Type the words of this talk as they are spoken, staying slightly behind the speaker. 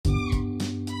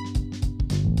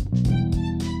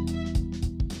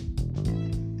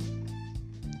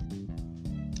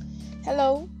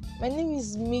Hello, my name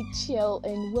is Mitchell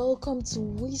and welcome to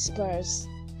Whispers.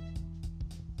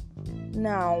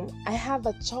 Now, I have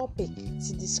a topic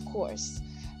to discuss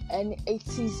and it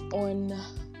is on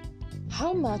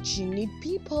how much you need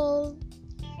people.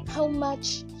 How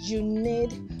much you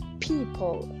need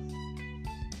people.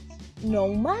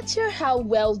 No matter how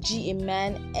wealthy a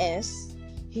man is,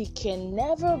 he can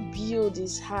never build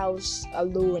his house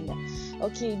alone.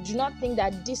 Okay, do not think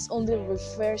that this only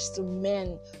refers to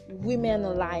men, women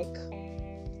alike.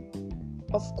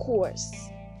 Of course,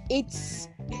 it's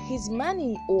his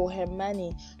money or her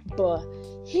money, but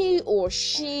he or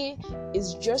she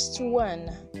is just one.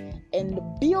 And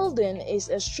building is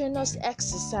a strenuous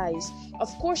exercise. Of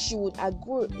course, you would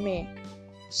agree with me.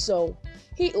 So,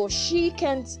 he or she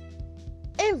can't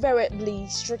invariably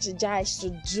strategize to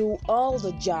do all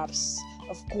the jobs.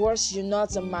 Of course, you're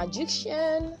not a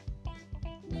magician.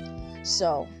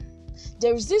 So,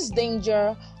 there is this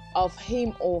danger of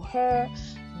him or her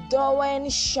doing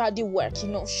shoddy work,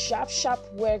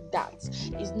 sharp work that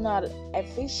is not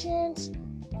efficient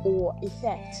or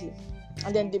effective.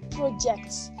 And then the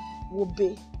project will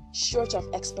be short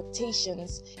of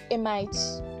expectations.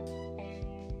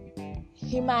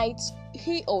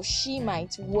 He or she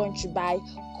might want to buy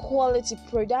quality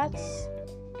products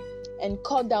and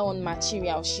cut down on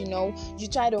materials. You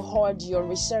try to hoard your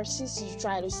resources, you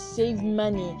try to save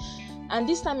money, and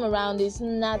this time around it's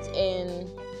not in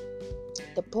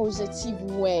the positive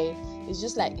way. It's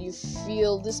just like you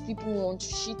feel these people want to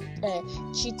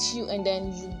cheat you, and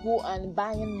then you go and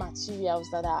buying materials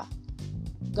that are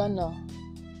gonna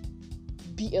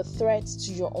be a threat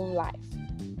to your own life.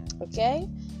 Okay,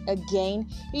 again,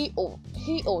 he or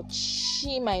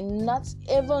she might not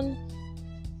even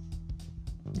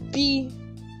be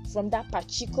from that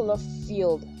particular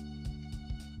field,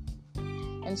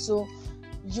 and so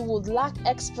you would lack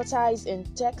expertise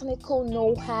and technical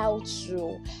know-how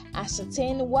to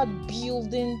ascertain what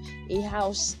building a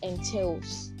house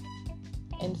entails.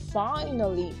 And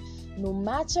finally, no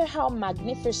matter how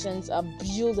magnificent a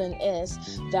building is,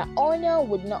 the owner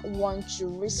would not want to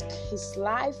risk his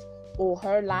life or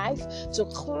her life to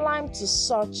climb to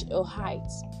such a height.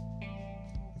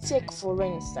 Take, for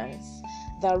instance,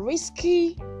 the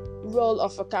risky role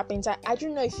of a carpenter. I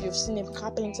don't know if you've seen a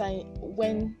carpenter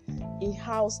when a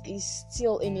house is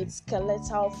still in its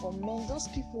skeletal form. Man, those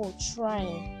people are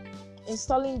trying,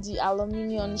 installing the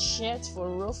aluminium sheet for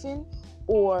roofing,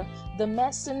 or the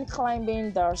mason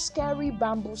climbing the scary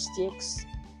bamboo sticks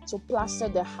to plaster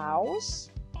the house.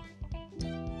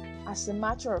 As a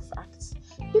matter of fact,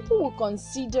 people will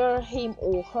consider him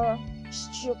or her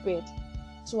stupid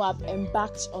to have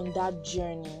embarked on that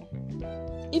journey.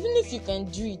 Even if you can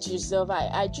do it yourself,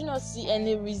 I do not see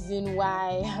any reason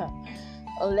why,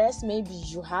 unless maybe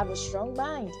you have a strong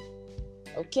mind.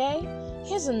 Okay?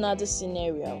 Here's another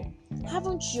scenario.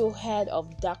 Haven't you heard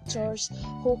of doctors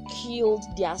who killed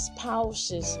their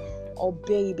spouses or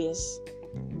babies?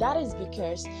 That is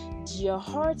because their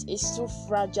heart is too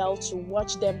fragile to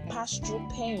watch them pass through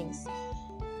pains.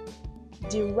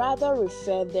 They rather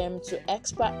refer them to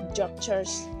expert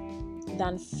doctors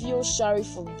than feel sorry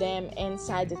for them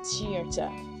inside the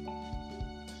theater.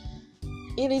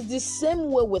 It is the same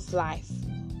way with life.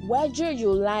 Whether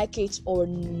you like it or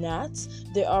not,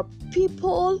 there are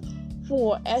people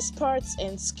who are experts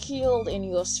and skilled in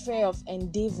your sphere of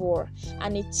endeavor,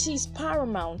 and it is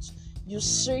paramount you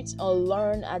sit or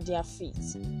learn at their feet.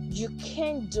 You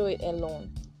can't do it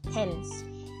alone. Hence,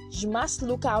 you must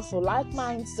look out for like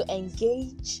minds to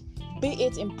engage, be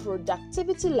it in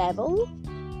productivity level,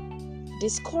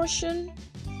 discussion,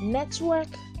 network,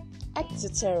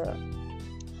 etc.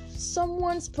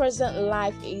 Someone's present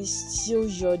life is still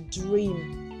your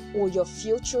dream or your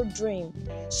future dream,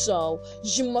 so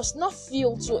you must not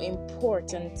feel too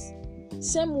important.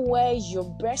 Same way your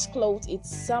best clothes is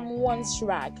someone's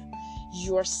rag.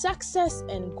 Your success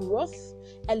and growth,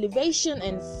 elevation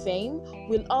and fame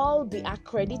will all be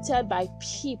accredited by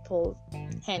people.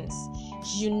 Hence,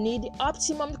 you need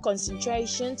optimum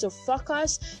concentration to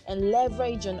focus and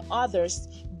leverage on others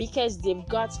because they've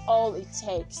got all it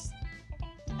takes.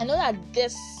 I know that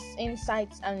these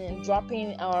insights and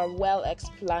dropping are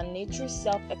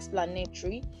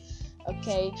self-explanatory.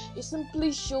 Okay, it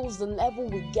simply shows the level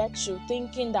we get to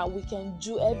thinking that we can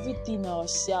do everything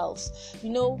ourselves.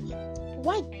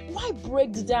 Why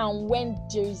break down when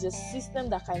there is a system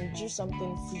that can do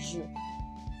something for you?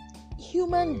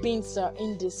 Human beings are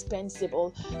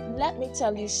indispensable. Let me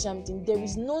tell you something. There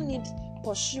is no need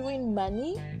pursuing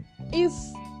money if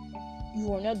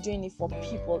you are not doing it for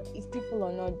people if people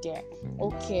are not there.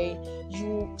 Okay,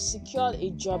 you secured a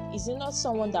job. Is it not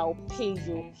someone that will pay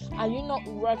you? Are you not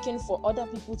working for other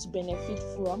people to benefit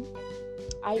from?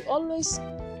 I always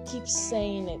keep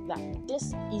saying it that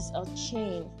this is a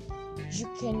chain. You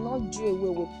cannot do away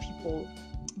with people.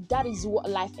 That is what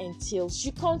life entails.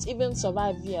 You can't even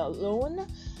survive here alone.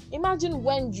 Imagine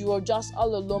when you are just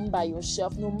all alone by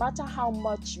yourself. No matter how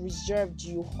much reserved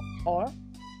you are,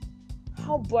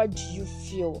 how bad do you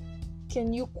feel?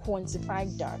 Can you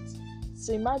quantify that?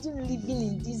 So imagine living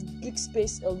in this big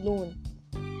space alone.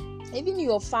 Even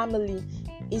your family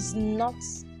is not,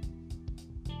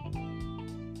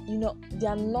 they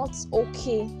are not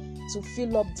okay to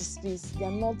fill up the space. They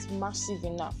are not massive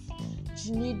enough.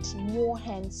 You need more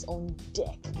hands on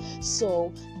deck.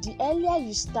 So the earlier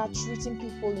you start treating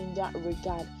people in that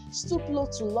regard, stoop low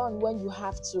to learn when you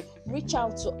have to, reach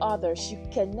out to others. You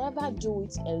can never do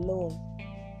it alone.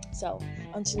 So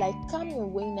until I come your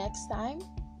way next time,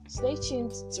 stay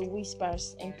tuned to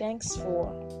Whispers, and thanks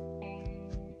for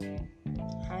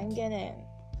hanging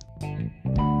in.